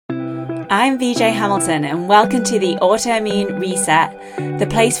I'm VJ Hamilton and welcome to the Autoimmune Reset, the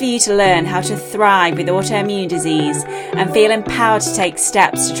place for you to learn how to thrive with autoimmune disease and feel empowered to take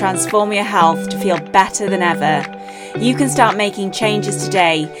steps to transform your health to feel better than ever. You can start making changes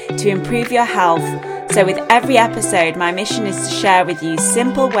today to improve your health. So with every episode, my mission is to share with you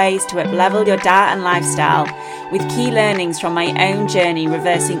simple ways to up-level your diet and lifestyle with key learnings from my own journey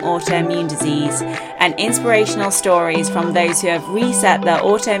reversing autoimmune disease and inspirational stories from those who have reset their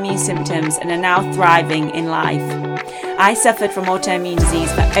autoimmune symptoms and are now thriving in life. I suffered from autoimmune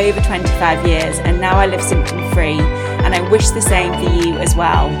disease for over 25 years and now I live symptom-free, and I wish the same for you as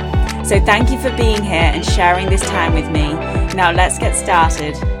well. So thank you for being here and sharing this time with me. Now let's get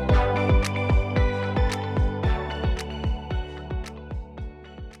started.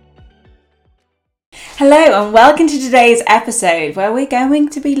 Hello and welcome to today's episode where we're going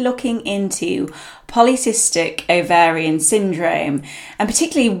to be looking into polycystic ovarian syndrome and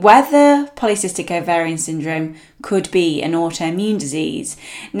particularly whether polycystic ovarian syndrome could be an autoimmune disease.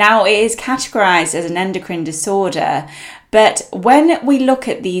 Now, it is categorized as an endocrine disorder, but when we look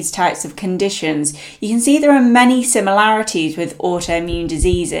at these types of conditions, you can see there are many similarities with autoimmune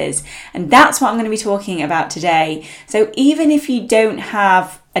diseases, and that's what I'm going to be talking about today. So even if you don't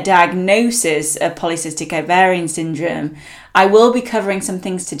have a diagnosis of polycystic ovarian syndrome, I will be covering some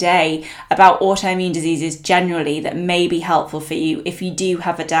things today about autoimmune diseases generally that may be helpful for you if you do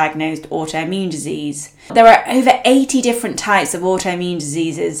have a diagnosed autoimmune disease. There are over 80 different types of autoimmune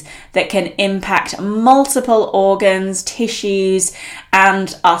diseases that can impact multiple organs, tissues,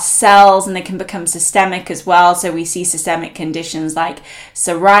 and our cells, and they can become systemic as well. So we see systemic conditions like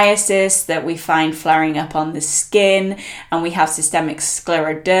psoriasis that we find flaring up on the skin, and we have systemic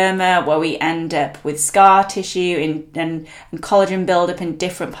scleroderma where we end up with scar tissue and collagen buildup in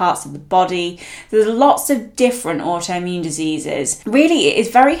different parts of the body. There's lots of different autoimmune diseases. Really, it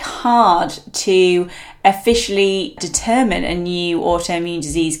is very hard to officially determine a new autoimmune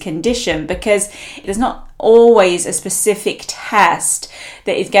disease condition because there's not always a specific test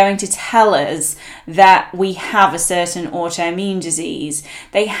that is going to tell us that we have a certain autoimmune disease.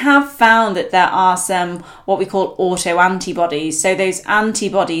 They have found that there are some what we call autoantibodies, so those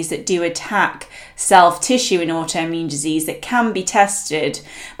antibodies that do attack self-tissue in autoimmune disease that can be tested.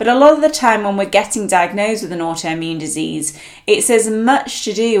 But a lot of the time when we're getting diagnosed with an autoimmune disease, it's as much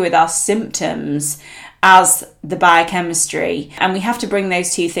to do with our symptoms as the biochemistry, and we have to bring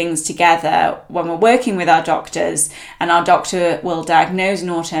those two things together when we're working with our doctors, and our doctor will diagnose an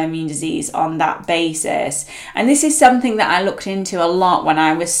autoimmune disease on that basis. And this is something that I looked into a lot when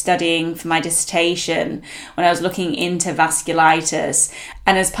I was studying for my dissertation, when I was looking into vasculitis.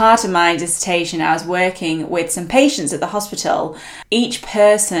 And as part of my dissertation, I was working with some patients at the hospital. Each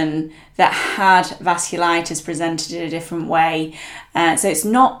person that had vasculitis presented in a different way. So it's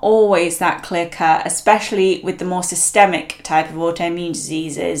not always that clear cut, especially with the more systemic type of autoimmune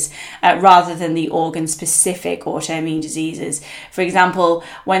diseases, rather than the organ-specific autoimmune diseases. For example,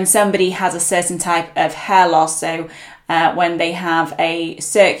 when somebody has a certain type of hair loss, so when they have a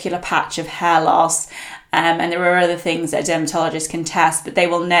circular patch of hair loss, and there are other things that a dermatologist can test, but they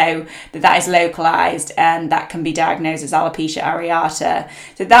will know that that is localized and that can be diagnosed as alopecia areata.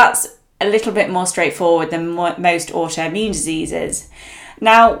 So that's a little bit more straightforward than most autoimmune diseases.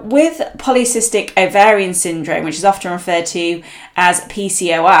 Now, with polycystic ovarian syndrome, which is often referred to as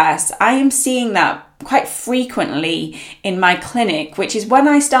PCOS, I am seeing that quite frequently in my clinic, which is when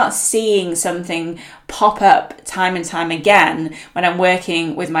I start seeing something pop up time and time again when I'm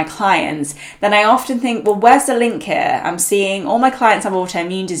working with my clients, then I often think, well, where's the link here? I'm seeing all my clients have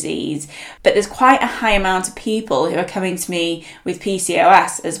autoimmune disease, but there's quite a high amount of people who are coming to me with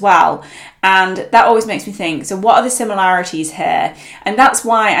PCOS as well. And that always makes me think, so what are the similarities here? And that's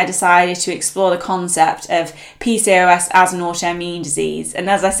why I decided to explore the concept of PCOS as an autoimmune disease. And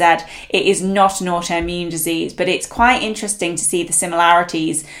as I said, it is not an autoimmune disease, but it's quite interesting to see the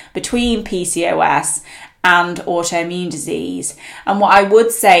similarities between PCOS and autoimmune disease. And what I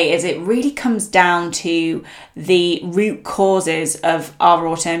would say is it really comes down to the root causes of our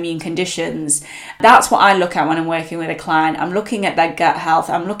autoimmune conditions. That's what I look at when I'm working with a client. I'm looking at their gut health,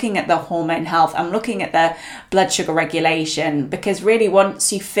 I'm looking at their hormone health, I'm looking at their blood sugar regulation, because really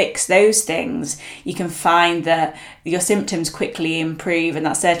once you fix those things, you can find that your symptoms quickly improve, and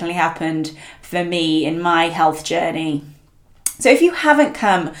that certainly happened for me in my health journey. So if you haven't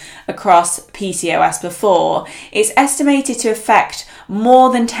come across PCOS before, it's estimated to affect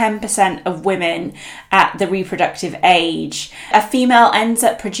more than 10% of women at the reproductive age. A female ends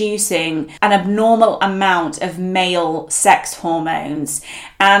up producing an abnormal amount of male sex hormones,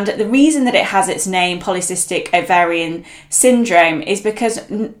 And the reason that it has its name, polycystic ovarian syndrome, is because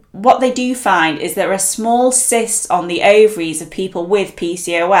what they do find is there are small cysts on the ovaries of people with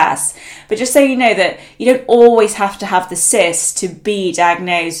PCOS. But just so you know that you don't always have to have the cysts to be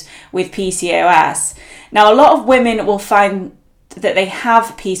diagnosed with PCOS. Now, a lot of women will find that they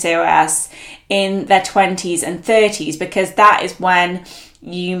have PCOS in their 20s and 30s because that is when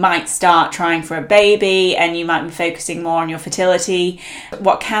you might start trying for a baby and you might be focusing more on your fertility.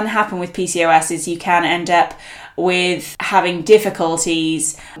 What can happen with PCOS is you can end up with having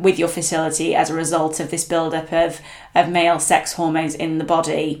difficulties with your fertility as a result of this buildup of male sex hormones in the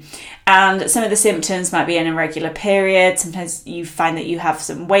body. And some of the symptoms might be an irregular period. Sometimes you find that you have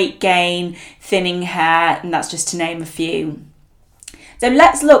some weight gain, thinning hair, and that's just to name a few. So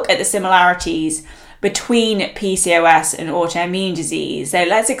let's look at the similarities between PCOS and autoimmune disease. So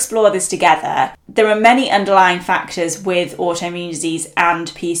let's explore this together. There are many underlying factors with autoimmune disease and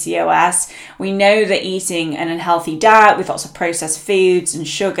PCOS. We know that eating an unhealthy diet with lots of processed foods and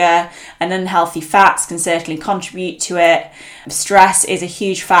sugar and unhealthy fats can certainly contribute to it. Stress is a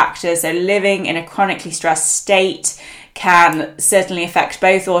huge factor, so living in a chronically stressed state can certainly affect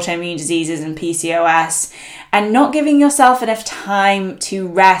both autoimmune diseases and PCOS. And not giving yourself enough time to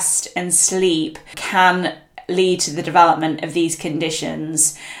rest and sleep can lead to the development of these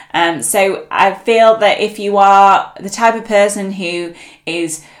conditions. So I feel that if you are the type of person who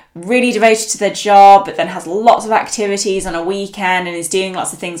is really devoted to their job, but then has lots of activities on a weekend and is doing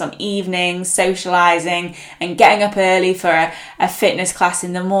lots of things on evenings, socialising and getting up early for a fitness class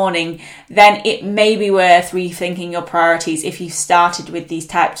in the morning, then it may be worth rethinking your priorities if you started with these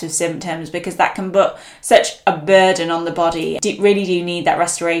types of symptoms, because that can put such a burden on the body. You really do need that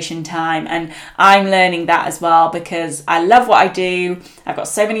restoration time, and I'm learning that as well because I love what I do. I've got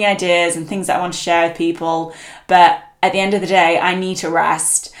so many ideas and things that I want to share with people, but at the end of the day, I need to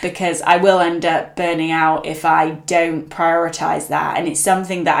rest because I will end up burning out if I don't prioritise that. And it's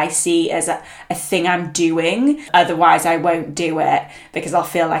something that I see as a thing I'm doing. Otherwise, I won't do it because I'll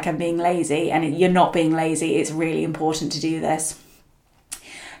feel like I'm being lazy. And you're not being lazy. It's really important to do this.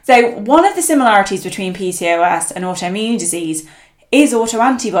 So one of the similarities between PCOS and autoimmune disease is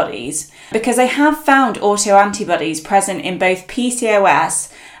autoantibodies, because I have found autoantibodies present in both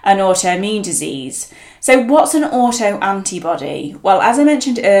PCOS and autoimmune disease. So what's an autoantibody? Well, as I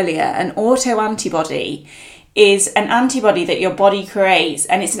mentioned earlier, an autoantibody is an antibody that your body creates,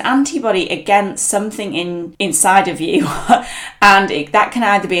 and it's an antibody against something inside of you. And that can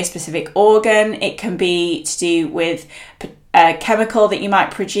either be a specific organ, it can be to do with a chemical that you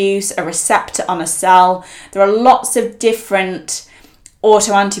might produce, a receptor on a cell. There are lots of different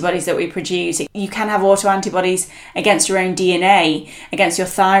autoantibodies that we produce. You can have autoantibodies against your own DNA, against your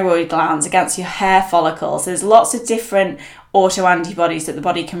thyroid glands, against your hair follicles. There's lots of different autoantibodies that the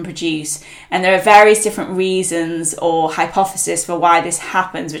body can produce, and there are various different reasons or hypotheses for why this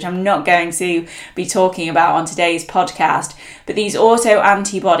happens, which I'm not going to be talking about on today's podcast. But these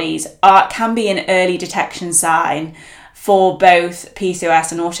autoantibodies can be an early detection sign for both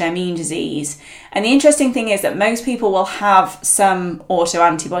PCOS and autoimmune disease. And the interesting thing is that most people will have some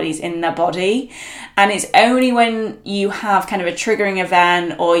autoantibodies in their body, and it's only when you have kind of a triggering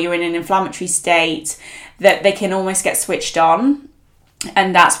event or you're in an inflammatory state that they can almost get switched on.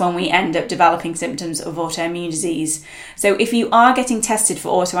 And that's when we end up developing symptoms of autoimmune disease. So if you are getting tested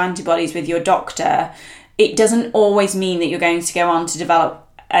for autoantibodies with your doctor, it doesn't always mean that you're going to go on to develop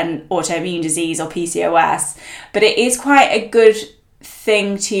an autoimmune disease or PCOS, but it is quite a good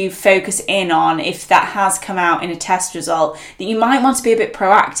thing to focus in on if that has come out in a test result, that you might want to be a bit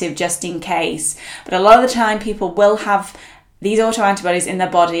proactive just in case. But a lot of the time people will have these autoantibodies in their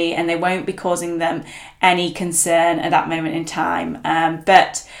body and they won't be causing them any concern at that moment in time.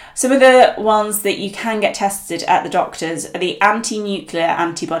 But some of the ones that you can get tested at the doctors are the anti-nuclear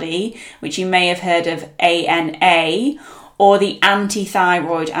antibody, which you may have heard of, ANA, or the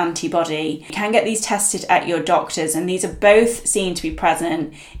anti-thyroid antibody. You can get these tested at your doctors, and these are both seen to be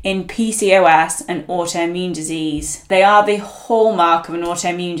present in PCOS and autoimmune disease. They are the hallmark of an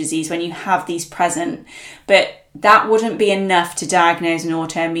autoimmune disease when you have these present, but that wouldn't be enough to diagnose an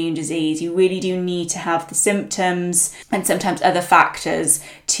autoimmune disease. You really do need to have the symptoms and sometimes other factors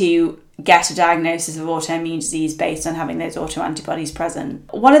to get a diagnosis of autoimmune disease based on having those autoantibodies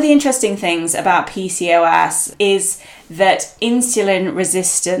present. One of the interesting things about PCOS is that insulin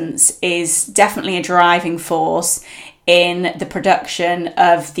resistance is definitely a driving force in the production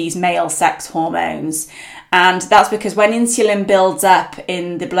of these male sex hormones. And that's because when insulin builds up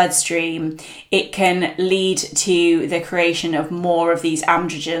in the bloodstream, it can lead to the creation of more of these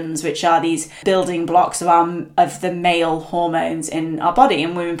androgens, which are these building blocks of the male hormones in our body,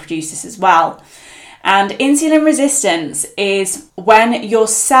 and women produce this as well. And insulin resistance is when your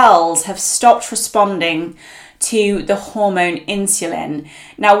cells have stopped responding to the hormone insulin.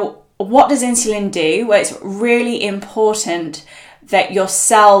 Now, what does insulin do? Well, it's really important that your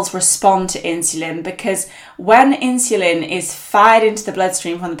cells respond to insulin, because when insulin is fired into the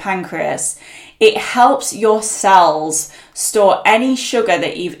bloodstream from the pancreas, it helps your cells store any sugar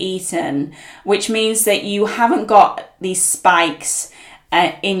that you've eaten, which means that you haven't got these spikes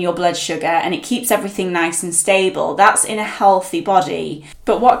in your blood sugar, and it keeps everything nice and stable. That's in a healthy body.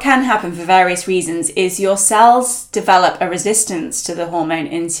 But what can happen for various reasons is your cells develop a resistance to the hormone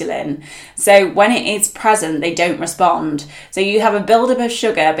insulin. So when it is present, they don't respond. So you have a buildup of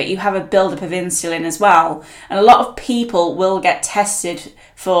sugar, but you have a buildup of insulin as well. And a lot of people will get tested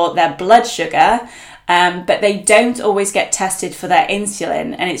for their blood sugar, but they don't always get tested for their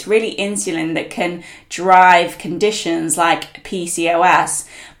insulin. And it's really insulin that can drive conditions like PCOS.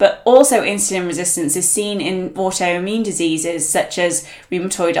 But also insulin resistance is seen in autoimmune diseases such as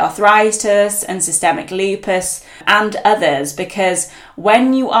rheumatoid arthritis and systemic lupus and others, because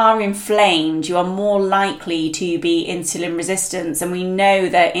when you are inflamed, you are more likely to be insulin resistant. And we know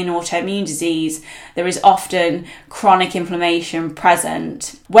that in autoimmune disease, there is often chronic inflammation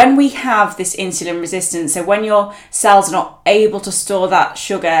present. When we have this insulin resistance, so when your cells are not able to store that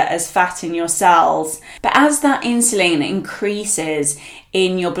sugar as fat in your cells, but as that insulin increases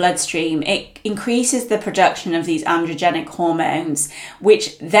in your bloodstream, it increases the production of these androgenic hormones,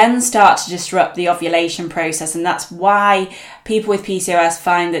 which then start to disrupt the ovulation process. And that's why people with PCOS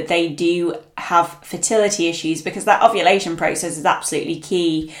find that they do have fertility issues, because that ovulation process is absolutely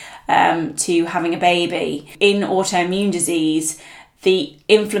key to having a baby. In autoimmune disease, the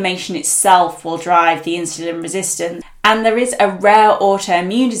inflammation itself will drive the insulin resistance. And there is a rare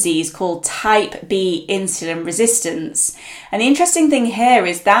autoimmune disease called type B insulin resistance. And the interesting thing here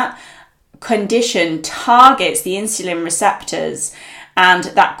is that condition targets the insulin receptors, and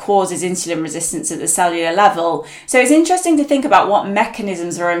that causes insulin resistance at the cellular level. So it's interesting to think about what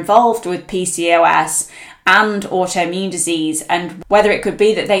mechanisms are involved with PCOS and autoimmune disease, and whether it could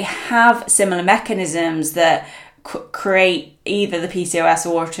be that they have similar mechanisms that create either the PCOS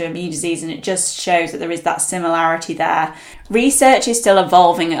or autoimmune disease, and it just shows that there is that similarity there. Research is still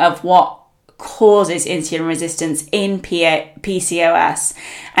evolving of what causes insulin resistance in PCOS,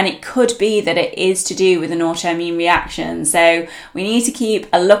 and it could be that it is to do with an autoimmune reaction. So we need to keep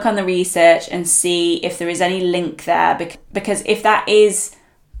a look on the research and see if there is any link there, because if that is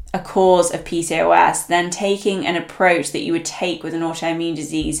a cause of PCOS, then taking an approach that you would take with an autoimmune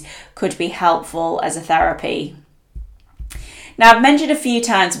disease could be helpful as a therapy. Now, I've mentioned a few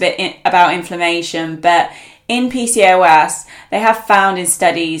times a bit about inflammation, but in PCOS, they have found in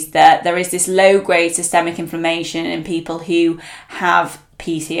studies that there is this low-grade systemic inflammation in people who have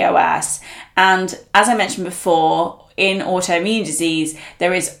PCOS. And as I mentioned before, in autoimmune disease,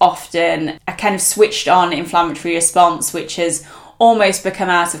 there is often a kind of switched on inflammatory response, which has almost become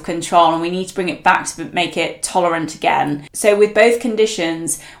out of control, and we need to bring it back to make it tolerant again. So with both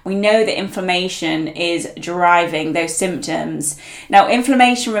conditions, we know that inflammation is driving those symptoms. Now,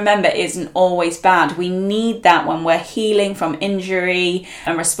 inflammation, remember, isn't always bad. We need that when we're healing from injury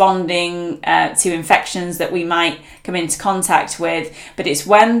and responding to infections that we might come into contact with. But it's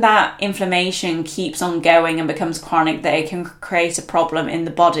when that inflammation keeps on going and becomes chronic that it can create a problem in the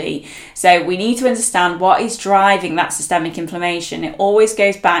body. So we need to understand what is driving that systemic inflammation. It always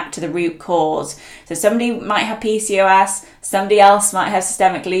goes back to the root cause. So somebody might have PCOS, somebody else might have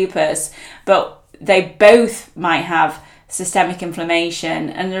systemic lupus, but they both might have systemic inflammation.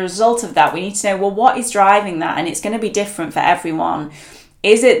 And the result of that, we need to know, well, what is driving that? And it's going to be different for everyone.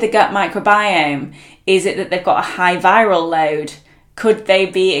 Is it the gut microbiome? Is it that they've got a high viral load? Could they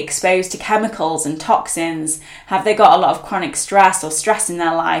be exposed to chemicals and toxins? Have they got a lot of chronic stress or stress in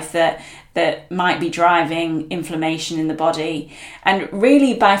their life that might be driving inflammation in the body? And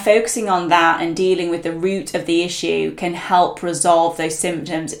really, by focusing on that and dealing with the root of the issue can help resolve those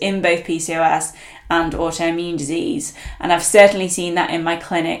symptoms in both PCOS and autoimmune disease. And I've certainly seen that in my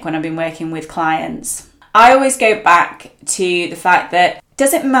clinic when I've been working with clients. I always go back to the fact that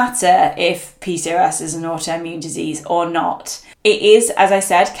does it matter if PCOS is an autoimmune disease or not? It is, as I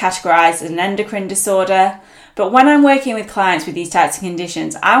said, categorized as an endocrine disorder. But when I'm working with clients with these types of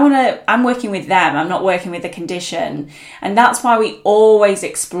conditions, I'm working with them. I'm not working with the condition. And that's why we always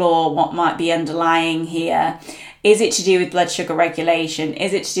explore what might be underlying here. Is it to do with blood sugar regulation?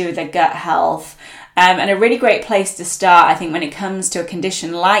 Is it to do with their gut health? And a really great place to start, I think, when it comes to a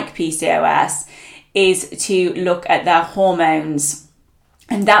condition like PCOS is to look at their hormones.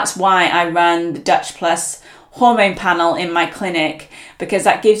 And that's why I run the Dutch Plus hormone panel in my clinic, because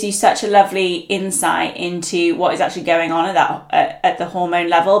that gives you such a lovely insight into what is actually going on at the hormone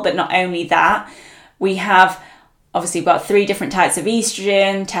level. But not only that, we have obviously got 3 different types of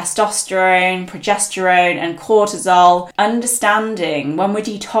estrogen, testosterone, progesterone, and cortisol. Understanding when we're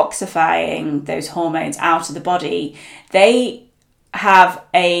detoxifying those hormones out of the body, they have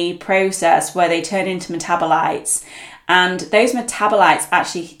a process where they turn into metabolites. And those metabolites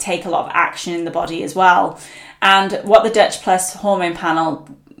actually take a lot of action in the body as well. And what the Dutch Plus hormone panel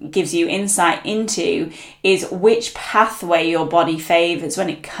gives you insight into is which pathway your body favors when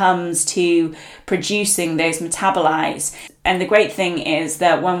it comes to producing those metabolites. And the great thing is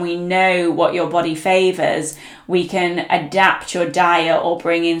that when we know what your body favors, we can adapt your diet or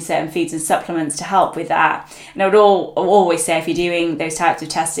bring in certain foods and supplements to help with that. And I would always say, if you're doing those types of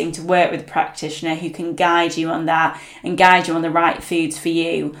testing, to work with a practitioner who can guide you on that and guide you on the right foods for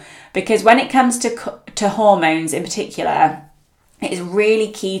you. Because when it comes to hormones in particular, it is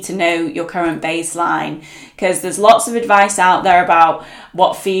really key to know your current baseline, because there's lots of advice out there about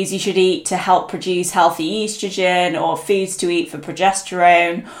what foods you should eat to help produce healthy estrogen, or foods to eat for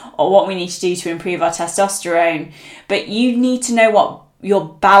progesterone, or what we need to do to improve our testosterone. But you need to know what your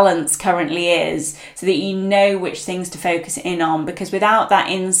balance currently is, so that you know which things to focus in on, because without that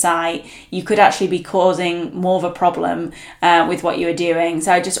insight, you could actually be causing more of a problem with what you are doing.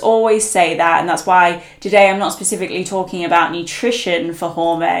 So I just always say that, and that's why today I'm not specifically talking about nutrition for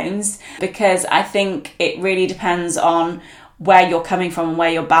hormones, because I think it really depends on where you're coming from and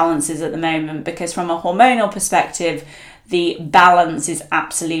where your balance is at the moment, because from a hormonal perspective, the balance is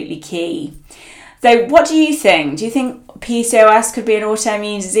absolutely key. So what do you think? Do you think PCOS could be an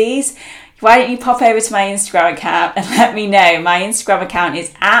autoimmune disease? Why don't you pop over to my Instagram account and let me know. My Instagram account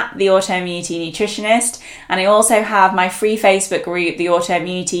is at the Autoimmunity Nutritionist, and I also have my free Facebook group, the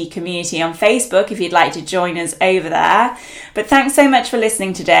Autoimmunity Community, on Facebook, if you'd like to join us over there. But thanks so much for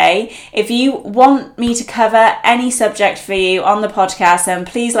listening today. If you want me to cover any subject for you on the podcast, then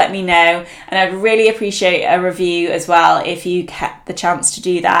please let me know, and I'd really appreciate a review as well if you get the chance to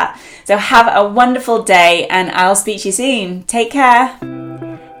do that. So have a wonderful day, and I'll speak to you soon. Take care.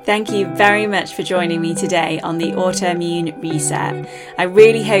 Thank you very much for joining me today on the Autoimmune Reset. I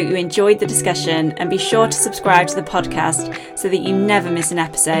really hope you enjoyed the discussion, and be sure to subscribe to the podcast so that you never miss an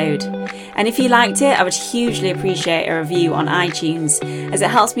episode. And if you liked it, I would hugely appreciate a review on iTunes, as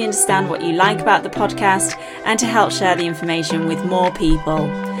it helps me understand what you like about the podcast and to help share the information with more people.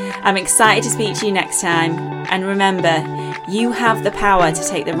 I'm excited to speak to you next time, and remember, you have the power to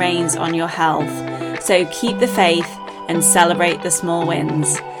take the reins on your health. So keep the faith and celebrate the small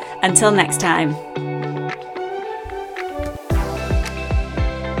wins. Until next time.